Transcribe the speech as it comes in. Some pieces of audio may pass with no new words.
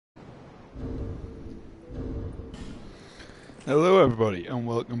Hello everybody and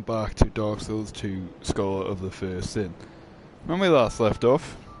welcome back to Dark Souls 2 Scholar of the First Sin. When we last left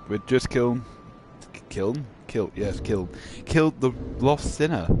off, we'd just killed the Lost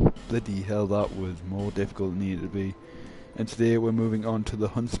Sinner. Bloody hell, that was more difficult than it needed to be. And today we're moving on to the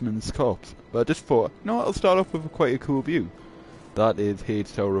Huntsman's Copse. But I just thought, you know what, I'll start off with quite a cool view. That is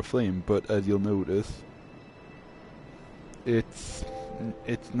Hades Tower of Flame, but as you'll notice, it's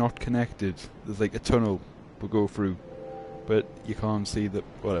not connected. There's like a tunnel we'll go through, but you can't see the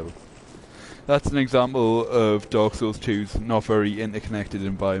whatever. That's an example of Dark Souls 2's not very interconnected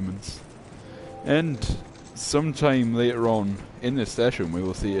environments. And sometime later on in this session we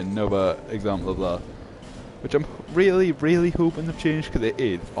will see another example of that, which I'm really hoping they've changed, because it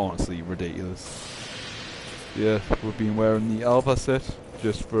is honestly ridiculous. Yeah, we've been wearing the Alpha set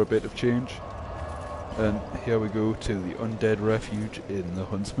just for a bit of change. And here we go to the undead refuge in the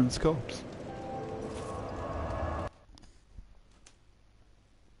Huntsman's Copse.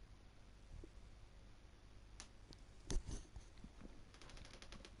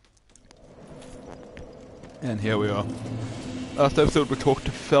 And here we are. Last episode we talked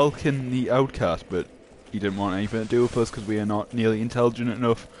to Falcon the Outcast, but he didn't want anything to do with us because we are not nearly intelligent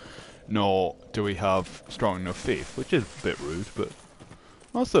enough, nor do we have strong enough faith, which is a bit rude, but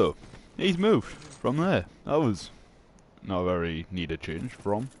also, he's moved from there. That was not a very needed change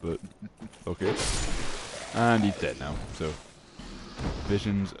from, but okay. And he's dead now, so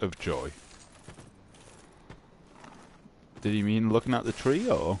visions of joy. Did he mean looking at the tree,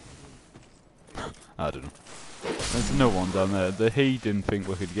 or? I don't know. There's no one down there that he didn't think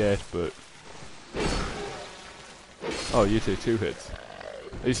we could get, but... Oh, you take 2 hits.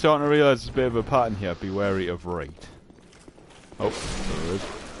 Are you starting to realise there's a bit of a pattern here? Be wary of rate. Oh, there it is.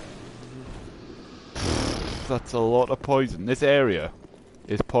 That's a lot of poison. This area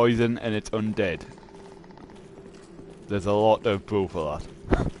is poison and it's undead. There's a lot of both of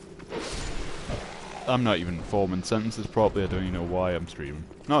that. I'm not even forming sentences properly. I don't even know why I'm streaming.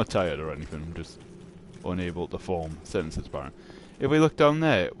 Not tired or anything, I'm just unable to form sentences apparently. If we look down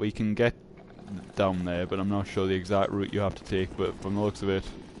there, we can get down there, but I'm not sure the exact route you have to take, but from the looks of it,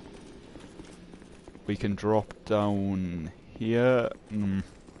 we can drop down here.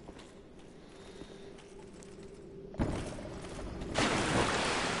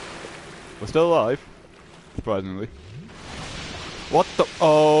 We're still alive, surprisingly. What the?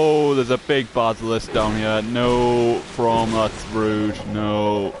 Oh, there's a big basilisk down here. No, from, that's rude.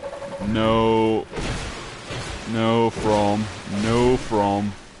 No, no, no, from, no,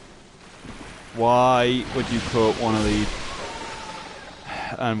 from. Why would you put one of these?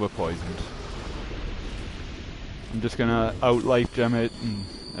 And we're poisoned. I'm just gonna out-life gem it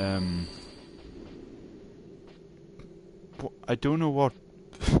and, I don't know what.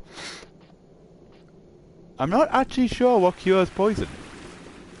 I'm not actually sure what cures poison.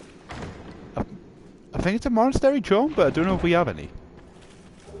 I think it's a monastery charm, but I don't know if we have any.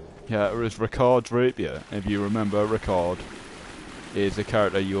 Yeah, it was Ricard's rapier. If you remember, Ricard is a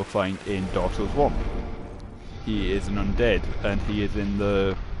character you'll find in Dark Souls 1. He is an undead, and he is in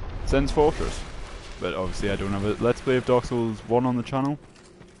the Sen's Fortress. But obviously I don't have a Let's Play of Dark Souls 1 on the channel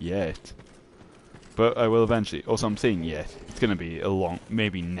yet. But I will eventually. Also, I'm saying yet. It's going to be a long,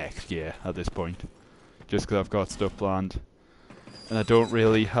 maybe next year at this point. Just because I've got stuff planned. And I don't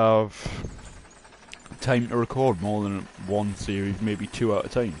really have time to record more than one series, maybe 2 at a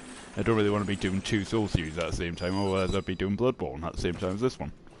time. I don't really want to be doing 2 Soul series at the same time, otherwise I'd be doing Bloodborne at the same time as this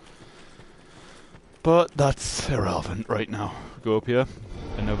one. But that's irrelevant right now. Go up here.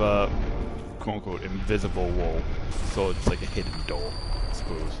 Another quote-unquote invisible wall. So it's like a hidden door, I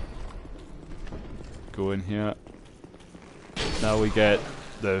suppose. Go in here. Now we get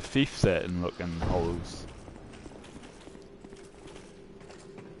the thief setting looking hollows.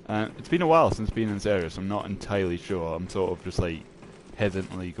 And it's been a while since being in this area, so I'm not entirely sure. I'm sort of just like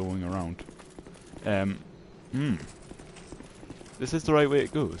hesitantly going around. This is the right way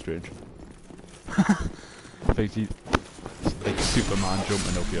to go, strange. I think he's like Superman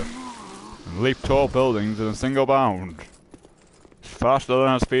jumping up here. And leap tall buildings in a single bound. Faster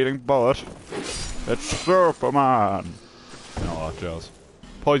than a speeding bullet. It's Superman! No, that jazz.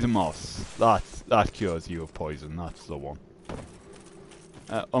 Poison moss. That cures you of poison, that's the one.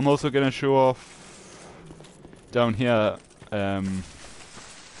 I'm also going to show off down here.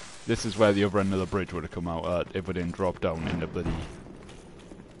 This is where the other end of the bridge would have come out at if we didn't drop down into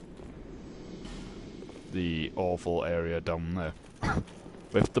the awful area down there.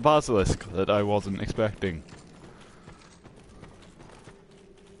 With the basilisk that I wasn't expecting.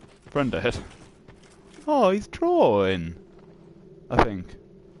 Friend ahead. Oh, he's drawing. I think.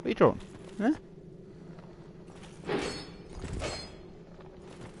 What are you drawing? Eh?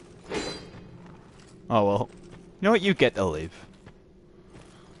 Oh well. You know what? You get to live.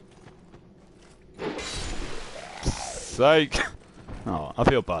 Psych! Oh, I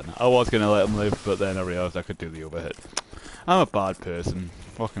feel bad now. I was gonna let him live, but then I realised I could do the overhit. I'm a bad person.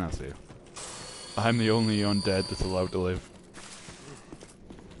 What can I say? I'm the only undead that's allowed to live.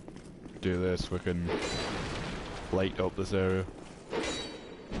 Do this, we can light up this area.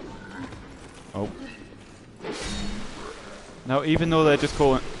 Oh. Now, even though they're just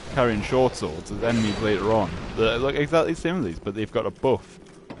carrying short swords as enemies later on, they look exactly the same as these, but they've got a buff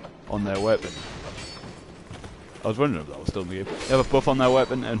on their weapon. I was wondering if that was still in the game. They have a buff on their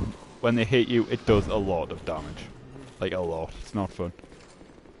weapon, and when they hit you, it does a lot of damage. Like, a lot. It's not fun.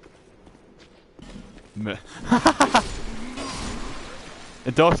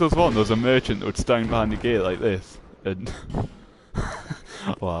 In Dark Souls 1, there was a merchant that would stand behind the gate like this. And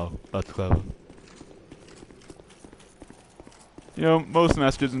wow, that's clever. You know, most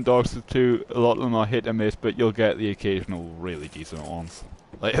messages in Dark Souls 2, a lot of them are hit and miss, but you'll get the occasional really decent ones.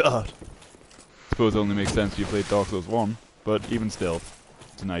 Like that. I suppose it only makes sense if you played Dark Souls 1, but even still,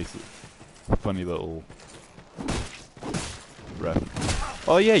 it's a nice, funny little reference.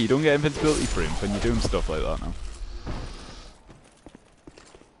 Oh yeah, you don't get invincibility frames when you're doing stuff like that now.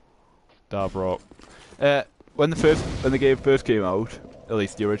 Dab rock. When the game first came out, at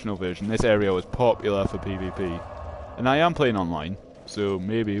least the original version, this area was popular for PvP. And I am playing online, so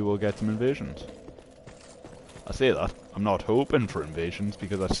maybe we'll get some invasions. I say that, I'm not hoping for invasions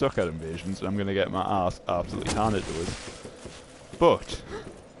because I suck at invasions and I'm going to get my ass absolutely handed to us. But,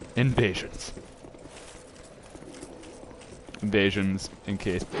 invasions. Invasions, in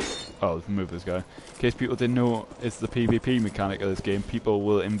case... Oh, let's move this guy. In case people didn't know, it's the PvP mechanic of this game. People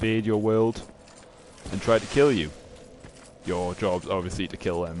will invade your world and try to kill you. Your job's obviously to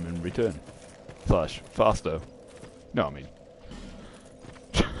kill them in return. Slash, faster. No, I mean...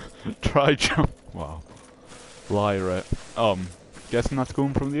 try jump... Wow. Lyra. Guessing that's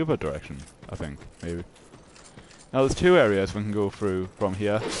going from the other direction, I think, maybe. Now there's two areas we can go through from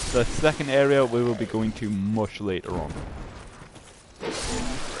here. The second area we will be going to much later on.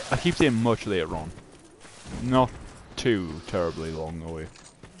 I keep saying much later on. Not too terribly long away.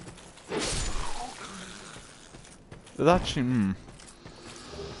 There's actually, I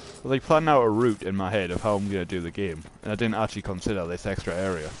was like planning out a route in my head of how I'm going to do the game, and I didn't actually consider this extra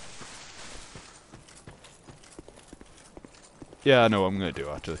area. Yeah, I know what I'm going to do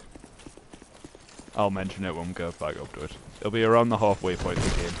actually. I'll mention it when we go back up to it. It'll be around the halfway point of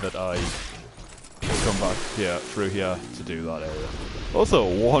the game that I come back here, through here, to do that area. Also,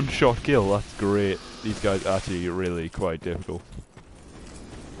 one-shot kill, that's great. These guys are actually really quite difficult.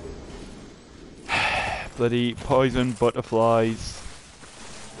 Bloody poison butterflies.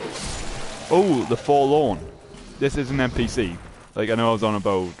 Oh, the Forlorn. This is an NPC. Like, I know I was on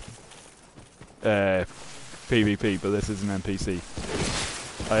about PvP, but this is an NPC.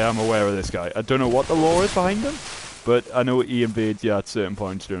 I am aware of this guy. I don't know what the lore is behind him, but I know he invades you at certain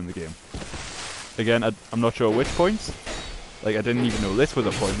points during the game. Again, I'm not sure which points. Like, I didn't even know this was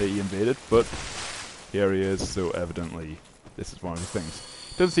a point that he invaded, but here he is, so evidently this is one of the things.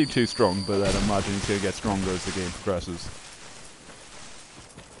 Doesn't seem too strong, but then I imagine he's going to get stronger as the game progresses.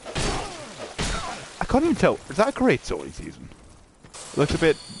 I can't even tell. Is that a greatsword he's using? It looks a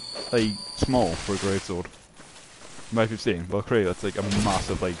bit, like, small for a greatsword. You might be seeing, well, clearly that's like a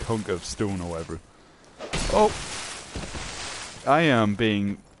massive, like, hunk of stone or whatever. Oh! I am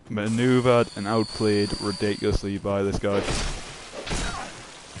being maneuvered and outplayed ridiculously by this guy.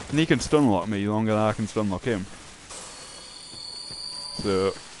 And he can stun lock me longer than I can stun lock him.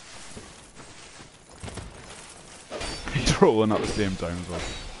 So... he's rolling at the same time as well.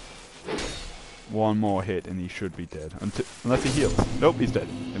 One more hit and he should be dead. Unless he heals. Nope, he's dead.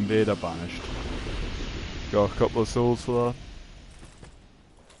 Invader banished. Got a couple of souls for that.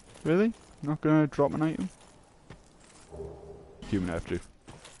 Really? Not gonna drop an item? Human F2.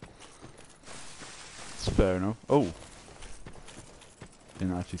 It's fair enough. Oh!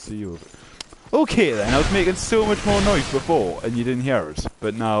 Didn't actually see you. Okay then, I was making so much more noise before and you didn't hear us.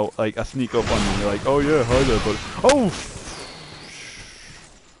 But now, like, I sneak up on you and you're like, oh yeah, hi there, buddy. Oh!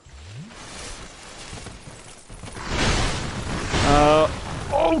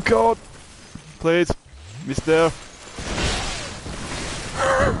 Oh god! Please, mister.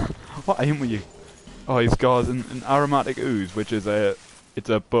 What aim were you? Oh, he's got an aromatic ooze, which is it's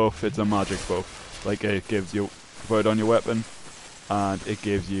a buff, it's a magic buff. Like, it gives you, put it on your weapon, and it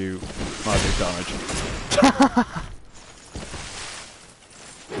gives you magic damage.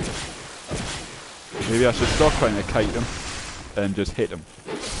 Maybe I should stop trying to kite him, and just hit him.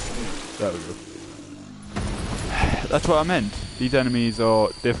 There we go. That's what I meant. these enemies are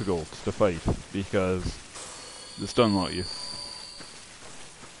difficult to fight because they stun lot you.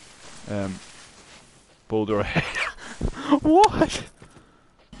 Boulder ahead. What?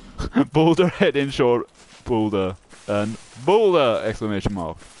 Boulder head in short, boulder, and boulder! Exclamation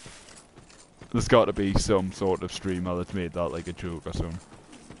mark. There's got to be some sort of streamer that's made that like a joke or something.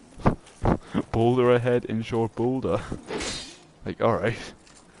 Boulder ahead in short, boulder. Like, alright.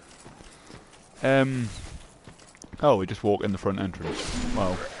 Oh, we just walk in the front entrance.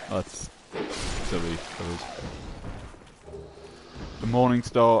 Wow, that's silly. The Morning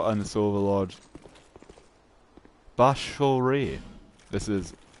Star and the Silver Lodge. Bashful Ray. This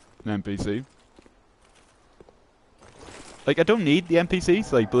is an NPC. Like, I don't need the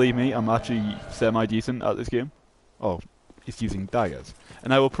NPCs, like, believe me, I'm actually semi-decent at this game. Oh, it's using daggers.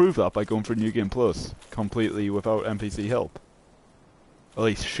 And I will prove that by going for New Game Plus, completely without NPC help. At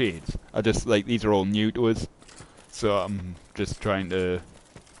least shades. I just, like, these are all new to us, so I'm just trying to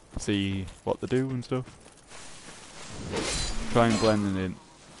see what they do and stuff. Try and blend them in.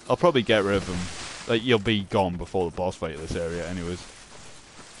 I'll probably get rid of them. Like, you'll be gone before the boss fight of this area anyways.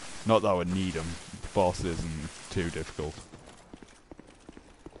 Not that I would need them. The boss isn't too difficult.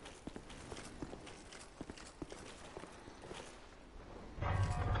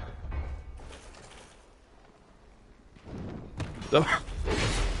 Oh.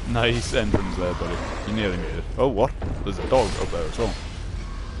 Nice entrance there, buddy. You nearly made it. Oh, what? There's a dog up there as well.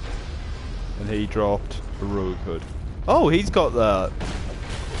 And he dropped a rogue hood. Oh, he's got that.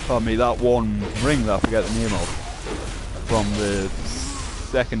 Pardon me, that one ring that I forget the name of. From the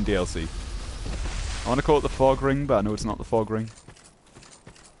second DLC. I want to call it the fog ring, but I know it's not the fog ring.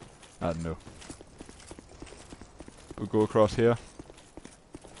 I don't know. We'll go across here.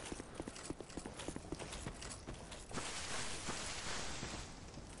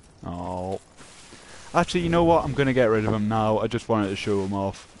 Oh. Actually, you know what? I'm going to get rid of him now. I just wanted to show him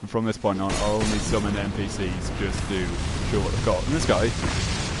off. And from this point on, I'll only summon NPCs just to show what they've got. And this guy,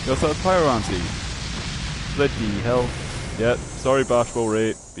 he also has Pyromancy. Bloody hell. Yeah, sorry Bashful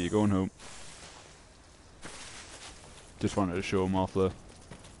Ray, but you're going home. Just wanted to show him off the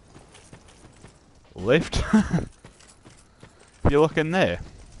lift. If you look in there,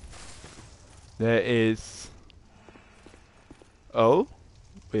 there is... Oh?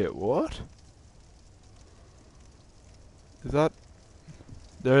 Wait, what? Is that...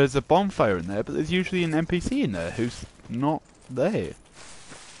 There is a bonfire in there, but there's usually an NPC in there who's not there.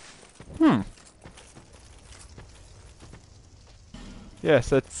 Yes,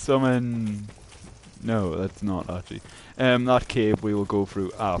 that's summon... No, that's not actually. That cave we will go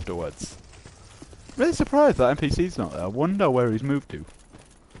through afterwards. Really surprised that NPC's not there. I wonder where he's moved to.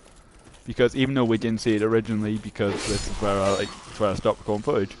 Because even though we didn't see it originally, because this is where I stopped recording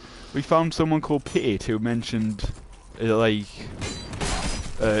footage, we found someone called Pete who mentioned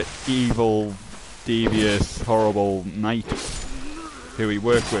evil, devious, horrible knight who he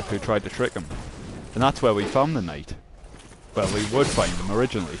worked with who tried to trick him. And that's where we found the knight. Well, we would find him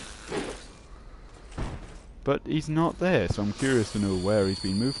originally. But he's not there, so I'm curious to know where he's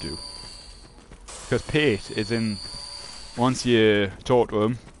been moved to. Because Pate is in... Once you talk to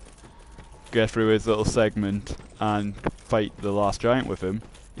him, get through his little segment, and fight the last giant with him,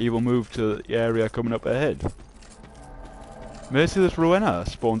 he will move to the area coming up ahead. Merciless Rowena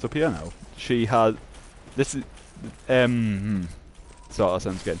spawns up here now. She has... This is... Sort of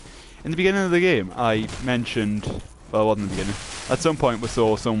sounds good. In the beginning of the game, I mentioned... Well, it wasn't the beginning. At some point we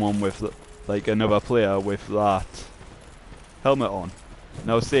saw someone with... like another player with that helmet on.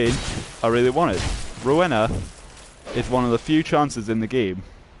 And I was saying, I really want it. Rowena is one of the few chances in the game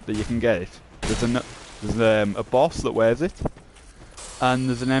that you can get it. There's a boss that wears it, and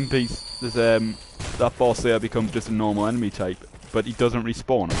there's an NPC. That boss there becomes just a normal enemy type, but he doesn't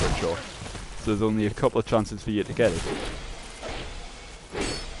respawn, I'm pretty sure. So there's only a couple of chances for you to get it.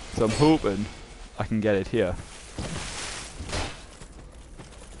 So I'm hoping I can get it here.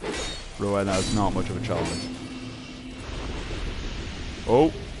 Rowena is not much of a challenge.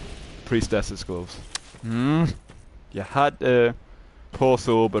 Oh, Priestess's gloves. You had Poor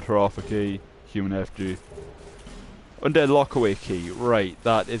Soul, but Harafa key, Human FG. Undead Lockaway key, right,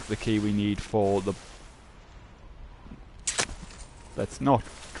 that is the key we need for the... Let's not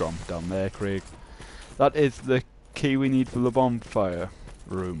drum down there, Craig. That is the key we need for the bonfire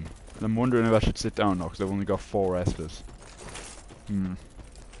room. And I'm wondering if I should sit down now, because I've only got 4 Estus.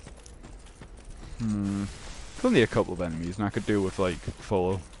 There's only a couple of enemies, and I could do with like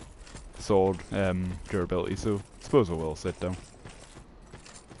full sword durability, so I suppose I will sit down.